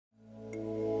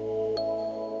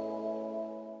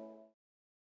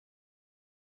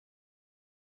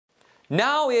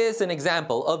Now is an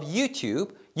example of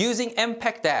YouTube using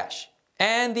MPEG-DASH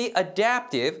and the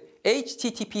adaptive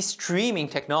HTTP streaming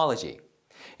technology.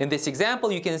 In this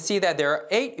example, you can see that there are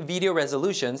 8 video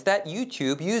resolutions that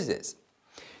YouTube uses.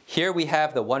 Here we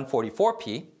have the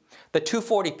 144p, the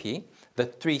 240p, the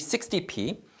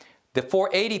 360p, the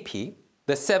 480p,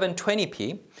 the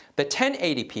 720p, the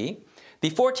 1080p, the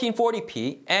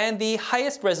 1440p, and the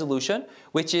highest resolution,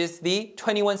 which is the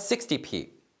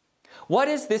 2160p. What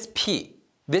is this p?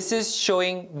 This is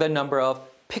showing the number of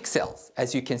pixels,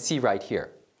 as you can see right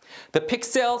here. The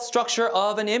pixel structure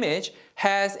of an image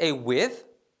has a width.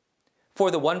 For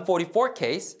the 144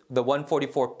 case, the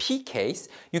 144p case,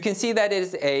 you can see that it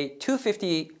is a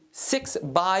 256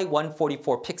 by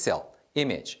 144 pixel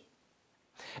image.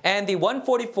 And the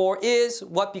 144 is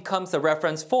what becomes the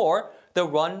reference for the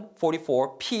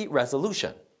 144p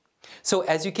resolution. So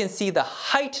as you can see, the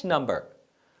height number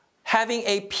having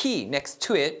a p next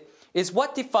to it is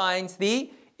what defines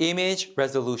the image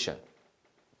resolution.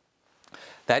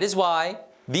 That is why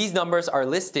these numbers are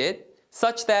listed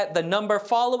such that the number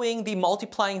following the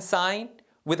multiplying sign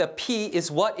with a p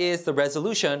is what is the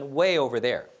resolution way over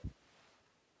there.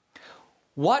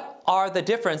 What are the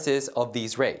differences of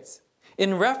these rates?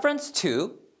 In reference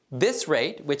to this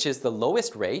rate, which is the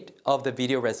lowest rate of the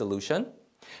video resolution,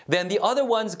 then the other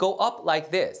ones go up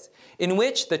like this, in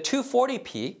which the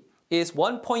 240p is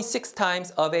 1.6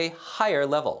 times of a higher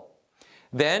level.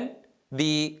 Then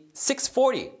the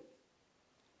 640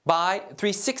 by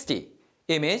 360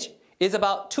 image is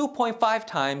about 2.5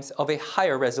 times of a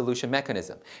higher resolution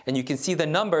mechanism. And you can see the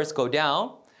numbers go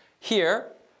down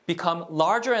here, become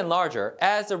larger and larger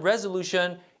as the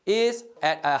resolution is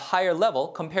at a higher level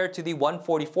compared to the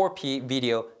 144p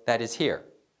video that is here.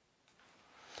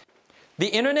 The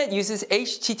internet uses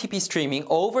HTTP streaming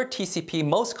over TCP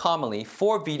most commonly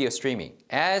for video streaming,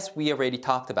 as we already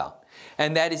talked about.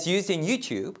 And that is used in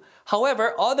YouTube.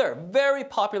 However, other very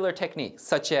popular techniques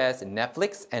such as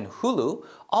Netflix and Hulu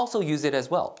also use it as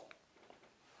well.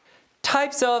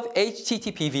 Types of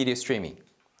HTTP video streaming.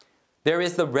 There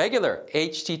is the regular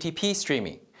HTTP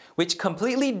streaming, which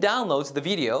completely downloads the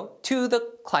video to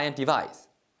the client device.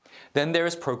 Then there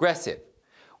is progressive,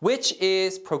 which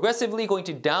is progressively going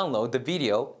to download the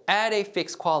video at a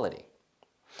fixed quality.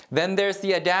 Then there's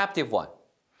the adaptive one.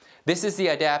 This is the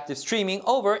adaptive streaming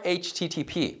over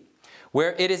HTTP,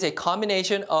 where it is a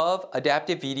combination of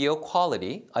adaptive video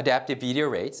quality, adaptive video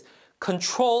rates,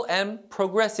 control and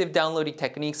progressive downloading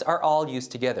techniques are all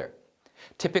used together.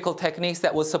 Typical techniques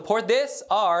that will support this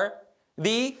are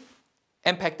the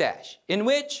MPEG-DASH, in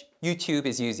which YouTube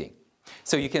is using.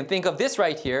 So you can think of this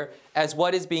right here as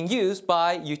what is being used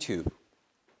by YouTube.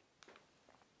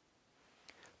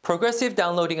 Progressive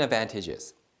downloading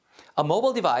advantages. A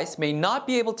mobile device may not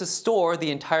be able to store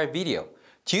the entire video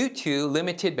due to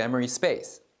limited memory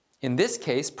space. In this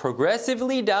case,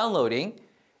 progressively downloading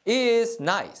is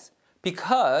nice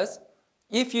because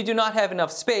if you do not have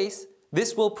enough space,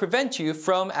 this will prevent you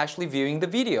from actually viewing the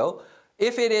video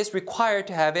if it is required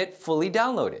to have it fully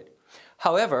downloaded.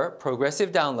 However,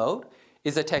 progressive download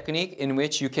is a technique in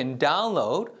which you can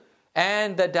download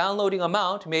and the downloading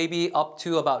amount may be up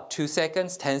to about 2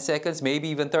 seconds, 10 seconds, maybe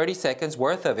even 30 seconds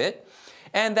worth of it,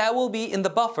 and that will be in the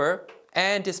buffer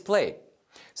and displayed.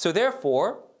 So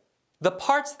therefore, the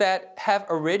parts that have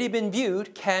already been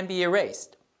viewed can be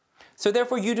erased. So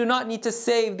therefore, you do not need to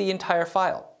save the entire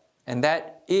file. And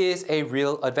that is a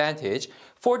real advantage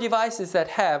for devices that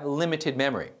have limited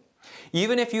memory.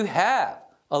 Even if you have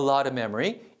a lot of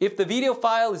memory, if the video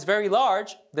file is very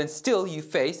large, then still you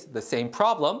face the same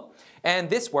problem, and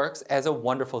this works as a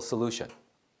wonderful solution.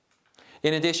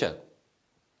 In addition,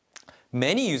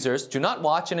 many users do not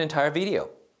watch an entire video.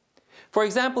 For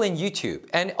example, in YouTube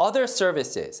and other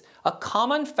services, a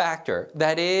common factor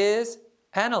that is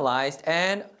analyzed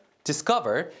and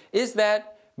discovered is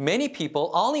that many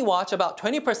people only watch about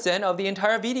 20% of the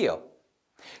entire video.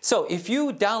 So if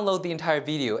you download the entire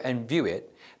video and view it,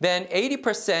 then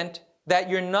 80% that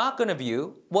you're not going to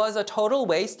view was a total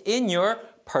waste in your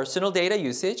personal data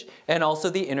usage and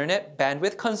also the internet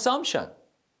bandwidth consumption.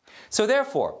 So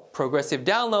therefore, progressive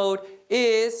download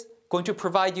is going to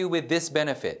provide you with this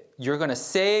benefit. You're going to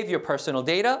save your personal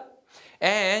data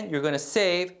and you're going to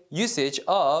save usage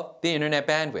of the internet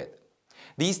bandwidth.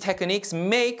 These techniques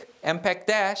make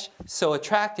MPEG-DASH so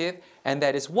attractive, and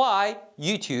that is why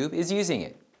YouTube is using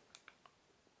it.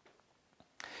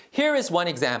 Here is one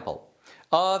example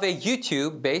of a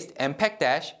YouTube-based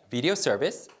MPEG-DASH video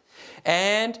service,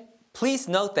 and please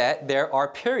note that there are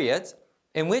periods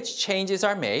in which changes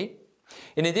are made.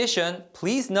 In addition,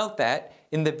 please note that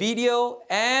in the video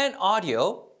and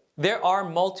audio, there are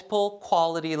multiple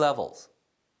quality levels.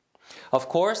 Of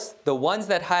course, the ones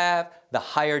that have the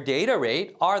higher data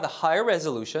rate are the higher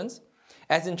resolutions,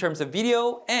 as in terms of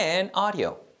video and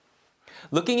audio.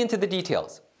 Looking into the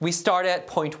details, we start at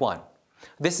point 1.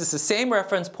 This is the same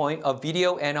reference point of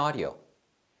video and audio,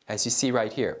 as you see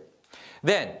right here.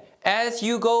 Then, as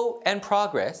you go and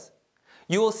progress,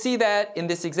 you will see that in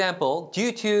this example,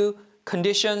 due to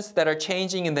conditions that are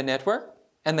changing in the network,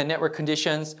 and the network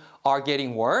conditions are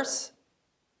getting worse,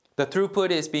 the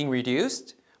throughput is being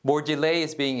reduced, more delay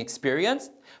is being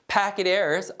experienced, packet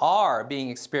errors are being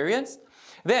experienced,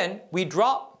 then we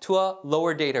drop to a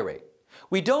lower data rate.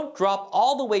 We don't drop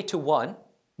all the way to 1,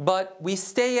 but we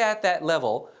stay at that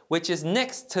level, which is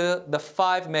next to the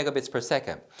 5 megabits per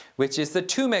second, which is the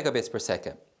 2 megabits per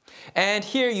second. And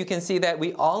here you can see that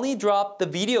we only drop the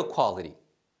video quality,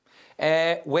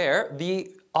 where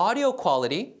the audio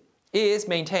quality is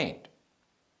maintained.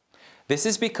 This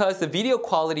is because the video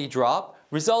quality drop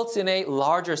results in a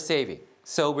larger saving.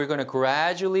 So we're going to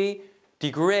gradually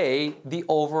degrade the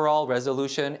overall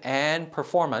resolution and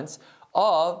performance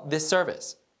of this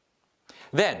service.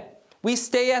 Then we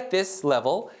stay at this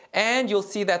level, and you'll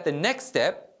see that the next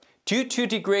step, due to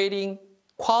degrading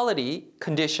quality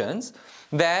conditions,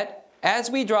 that as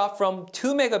we drop from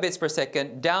 2 megabits per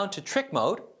second down to trick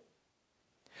mode,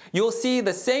 you'll see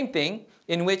the same thing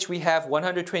in which we have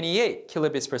 128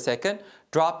 kilobits per second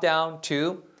drop down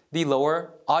to the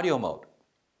lower audio mode.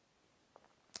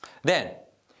 Then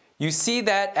you see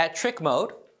that at trick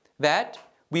mode that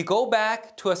we go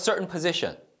back to a certain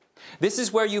position. This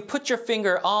is where you put your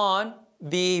finger on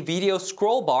the video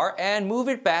scroll bar and move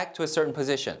it back to a certain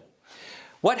position.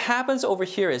 What happens over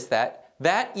here is that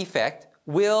that effect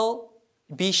will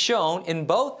be shown in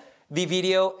both the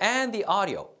video and the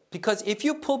audio. Because if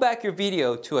you pull back your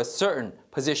video to a certain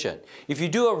position, if you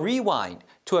do a rewind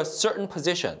to a certain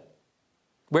position,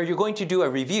 where you're going to do a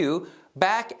review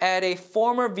back at a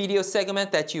former video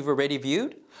segment that you've already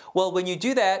viewed, well, when you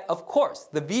do that, of course,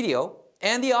 the video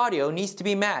and the audio needs to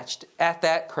be matched at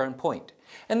that current point.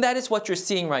 And that is what you're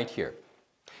seeing right here.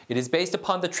 It is based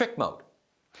upon the trick mode.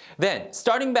 Then,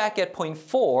 starting back at point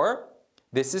 4,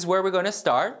 this is where we're going to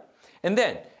start. And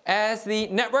then, as the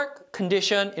network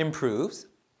condition improves,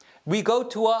 we go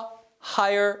to a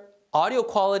higher audio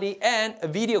quality and a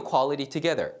video quality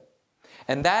together.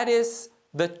 And that is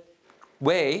the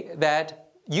way that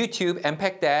YouTube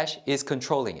MPEG-DASH is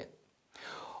controlling it.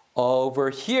 Over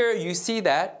here, you see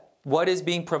that what is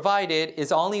being provided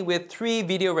is only with 3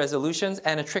 video resolutions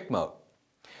and a trick mode.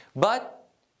 But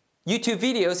YouTube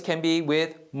videos can be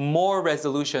with more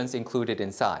resolutions included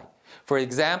inside. For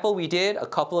example, we did a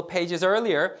couple of pages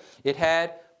earlier, it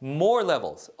had more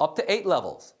levels, up to 8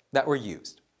 levels that were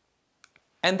used.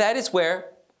 And that is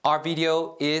where our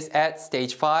video is at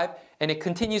stage 5, and it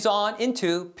continues on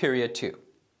into period 2.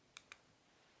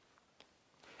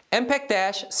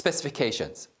 MPEG-DASH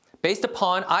specifications based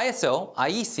upon ISO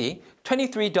IEC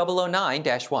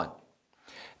 23009-1.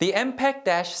 The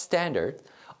MPEG-DASH standards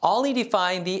only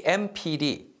define the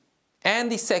MPD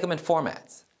and the segment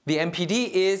formats. The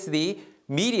MPD is the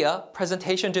media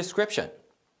presentation description.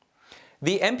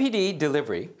 The MPD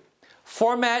delivery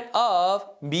format of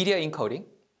media encoding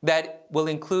that will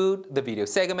include the video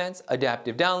segments,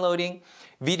 adaptive downloading,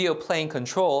 video playing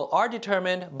control are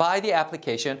determined by the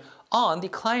application on the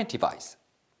client device.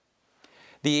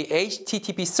 The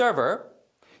HTTP server,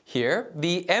 here,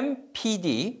 the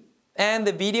MPD and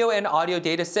the video and audio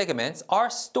data segments are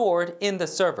stored in the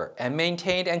server and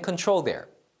maintained and controlled there.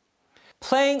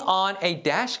 Playing on a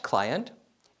Dash client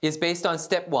is based on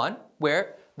step 1,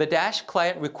 where the Dash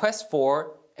client requests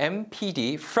for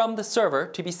MPD from the server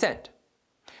to be sent.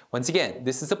 Once again,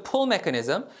 this is a pull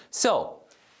mechanism, so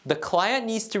the client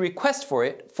needs to request for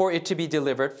it to be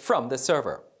delivered from the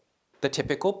server. The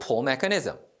typical pull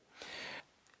mechanism.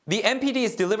 The MPD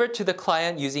is delivered to the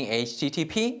client using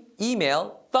HTTP,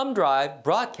 email, thumb drive,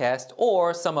 broadcast,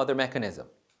 or some other mechanism.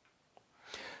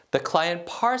 The client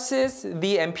parses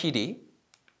the MPD,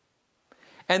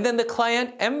 and then the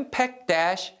client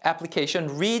MPEG-DASH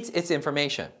application reads its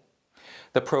information.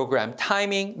 The program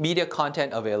timing, media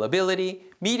content availability,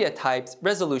 media types,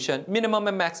 resolution, minimum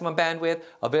and maximum bandwidth,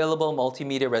 available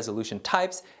multimedia resolution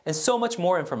types, and so much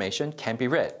more information can be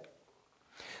read.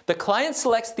 The client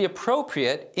selects the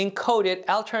appropriate encoded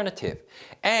alternative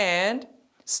and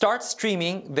starts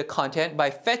streaming the content by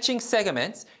fetching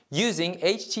segments using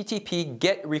HTTP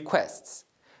GET requests.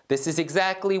 This is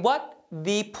exactly what?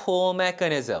 The pull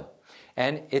mechanism,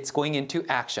 and it's going into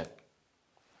action.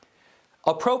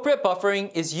 Appropriate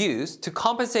buffering is used to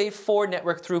compensate for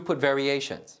network throughput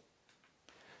variations.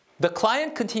 The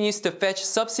client continues to fetch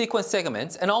subsequent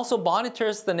segments and also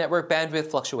monitors the network bandwidth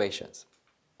fluctuations.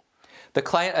 The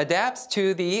client adapts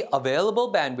to the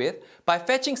available bandwidth by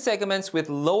fetching segments with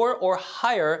lower or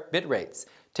higher bit rates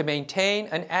to maintain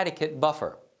an adequate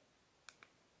buffer.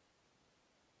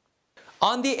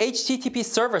 On the HTTP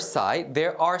server side,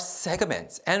 there are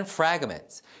segments and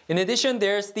fragments. In addition,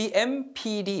 there's the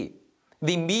MPD,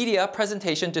 the Media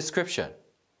Presentation Description.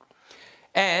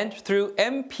 And through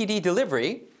MPD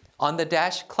delivery, on the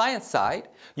Dash client side,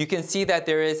 you can see that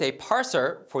there is a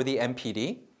parser for the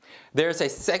MPD. There's a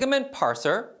segment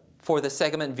parser for the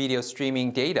segment video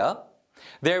streaming data.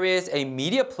 There is a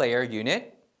media player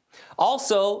unit.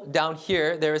 Also, down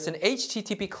here, there is an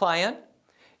HTTP client.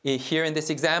 Here in this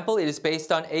example, it is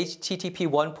based on HTTP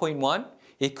 1.1.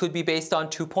 It could be based on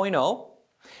 2.0.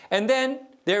 And then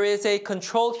there is a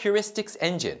control heuristics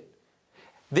engine.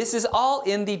 This is all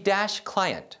in the Dash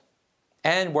client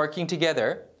and working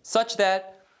together such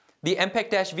that the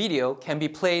MPEG-DASH video can be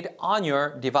played on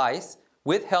your device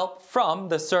with help from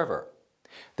the server.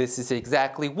 This is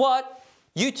exactly what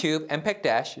YouTube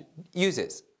MPEG-DASH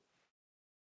uses.